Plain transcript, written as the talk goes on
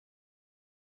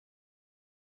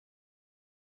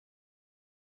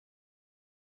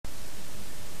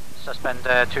Suspend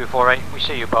 248, we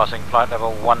see you passing flight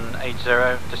level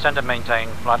 180, descend and maintain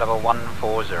flight level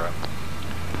 140.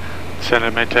 Descend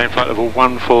and maintain flight level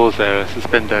 140,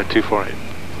 suspend 248.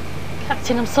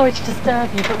 Captain, I'm sorry to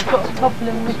disturb you, but we've got a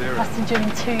problem with the passenger in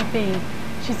 2B.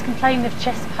 She's complaining of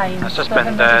chest pain.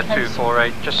 Suspend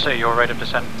 248, just see your rate of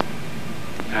descent.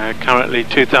 Currently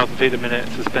 2,000 feet a minute,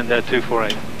 suspend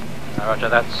 248. Roger,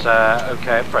 that's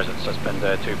okay at present, suspend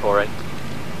 248.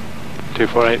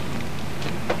 248.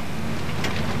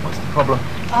 What's the problem?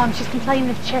 She's complaining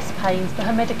of chest pains, but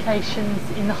her medication's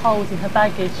in the hold in her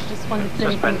baggage. Just wondered if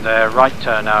suspend right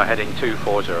turn now, heading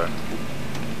 240.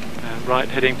 Right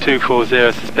heading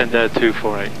 240, suspend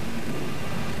 248.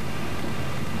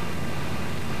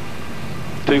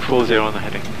 240 on the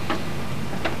heading.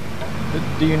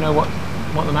 Do you know what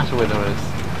the matter with her is?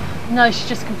 No, she's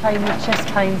just complaining of chest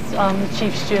pains. The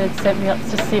chief steward sent me up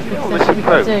to see if there's anything we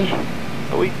can do.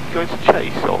 Are we going to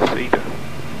chase or feed her?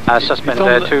 Suspend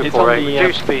 248,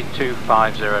 reduce speed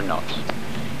 250 knots.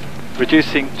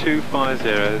 Reducing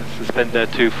 250, suspend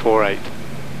 248.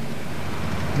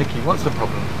 Nikki, what's the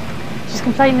problem? She's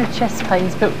complaining of chest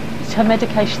pains, but her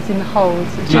medication's in the hold.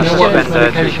 Do you know what this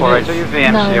medication is? Are you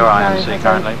VMC or IMC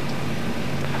currently?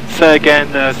 Say again,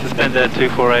 suspend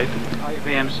 248. Are you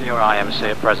VMC or IMC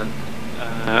at present?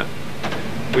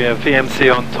 We have VMC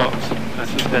on tops,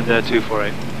 suspend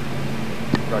 248.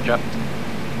 Roger.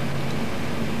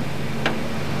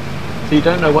 So you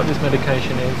don't know what this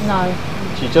medication is? No.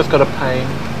 She's just got a pain,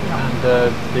 and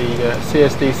the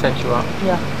CSD sent you up.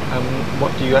 Yeah.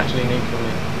 What do you actually need from me?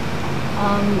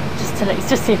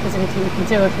 Just see if there's anything we can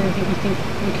do, if anything you think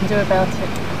we can do about it.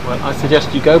 Well, I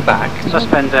suggest you go back.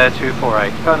 Suspend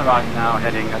 248, turn right now,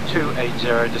 heading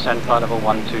 280, descend flight level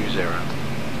 120.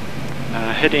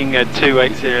 Heading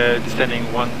 280,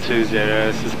 descending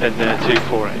 120, suspend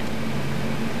 248.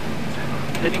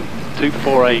 Heading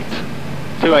 248,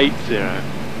 280,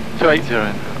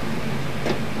 280.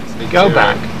 Go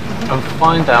back and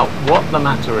find out what the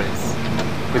matter is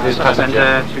with this suspend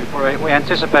passenger. 248, we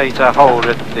anticipate a hold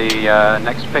at the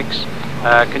next fix.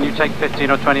 Can you take 15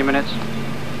 or 20 minutes?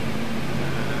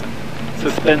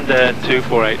 Suspend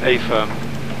 248, A firm.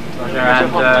 Roger,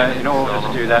 and in order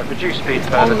to do that, reduce speed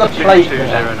further the to plate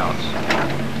 220 knots.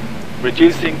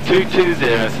 Reducing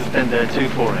 220, suspend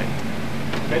 248.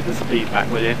 Get the speed back,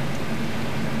 will you?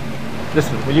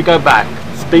 Listen, will you go back,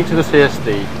 speak to the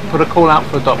CSD, put a call out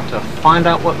for a doctor, find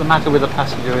out what the matter with the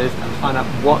passenger is, and find out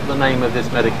what the name of this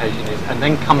medication is, and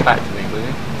then come back to me, will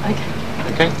you? Okay.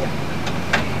 Okay? Yeah.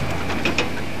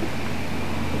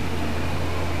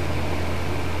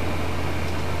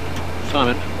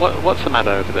 Simon, what's the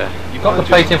matter over there? You've got the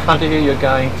plate in front of you, you're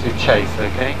going to chase,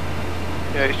 okay?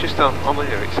 Yeah, it's just on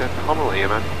here, it said Honolulu,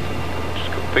 man.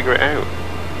 Just got to figure it out.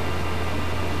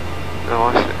 No,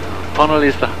 I see. Honolulu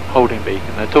is the holding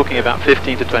beacon. They're talking about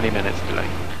 15 to 20 minutes delay.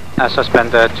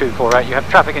 Suspend 248, you have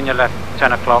traffic in your left,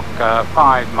 10 o'clock,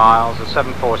 5 miles, at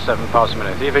 747 past a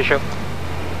minute. Are you visual?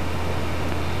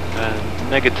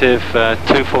 Negative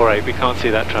 248, we can't see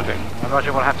that traffic.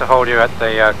 Roger, we'll have to hold you at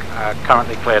the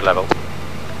currently cleared level.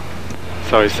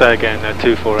 Sorry, say again,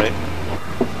 248.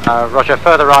 Roger,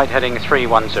 further right, heading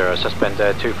 310, suspend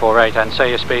 248, and say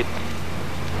your speed.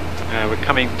 We're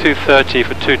coming 230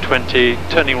 for 220,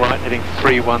 turning right, heading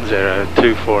 310,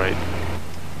 248.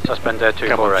 Suspend 248.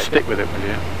 Come on, stick with it, will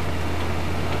you?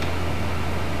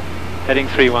 Heading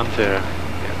 310. Yeah.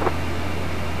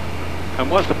 And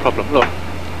what's the problem? Look,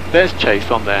 there's Chase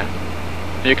on there.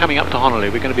 You're coming up to Honolulu,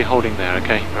 we're going to be holding there,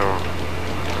 okay? Alright.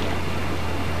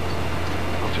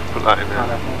 I'll just put that in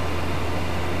there.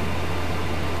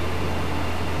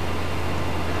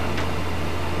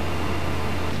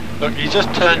 Look, he just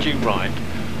turned you right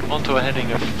onto a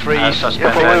heading of 3...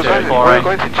 suspend we're 248,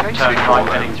 going to chase turn before right,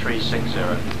 then. heading 360.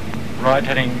 Right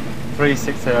heading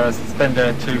 360, suspend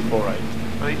 248.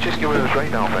 Well, he's just given us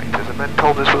radar vectors and then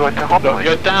told us we're going to Look, Honolulu.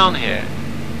 you're down here.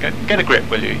 Get a grip,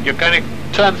 will you? You're going to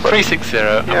turn 360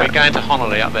 and we're going to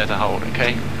Honolulu up there to hold,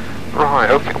 okay? Right,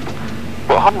 okay.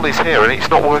 But Honolulu's here and it's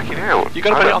not working out. You've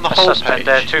got to put it on the whole Suspend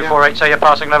page. 248, say your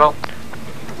passing level.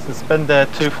 Suspend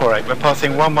 248. We're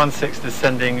passing 116,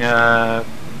 descending.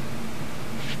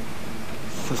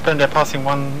 Suspend passing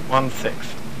 116.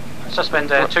 Suspend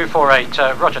 248,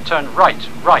 Roger, turn right,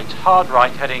 hard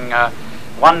right, heading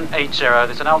 180.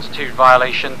 There's an altitude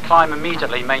violation. Climb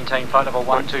immediately, maintain flight level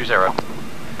 120.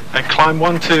 And climb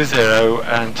 120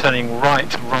 and turning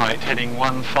right, heading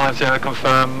 150,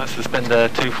 confirm, suspend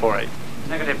 248.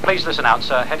 Negative, please listen out,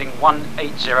 sir. Heading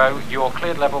 180, your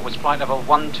cleared level was flight level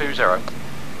 120.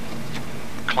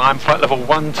 Climb flight level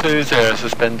 120,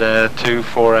 suspend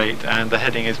 248, and the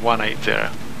heading is 180.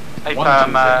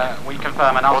 We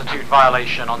confirm an altitude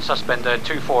violation on suspender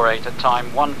 248 at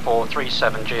time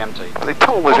 1437 GMT. Well, they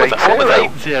told us 80. What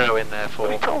was 80 in there for?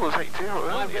 Well, he told us 80 I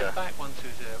earlier. read back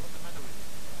 120.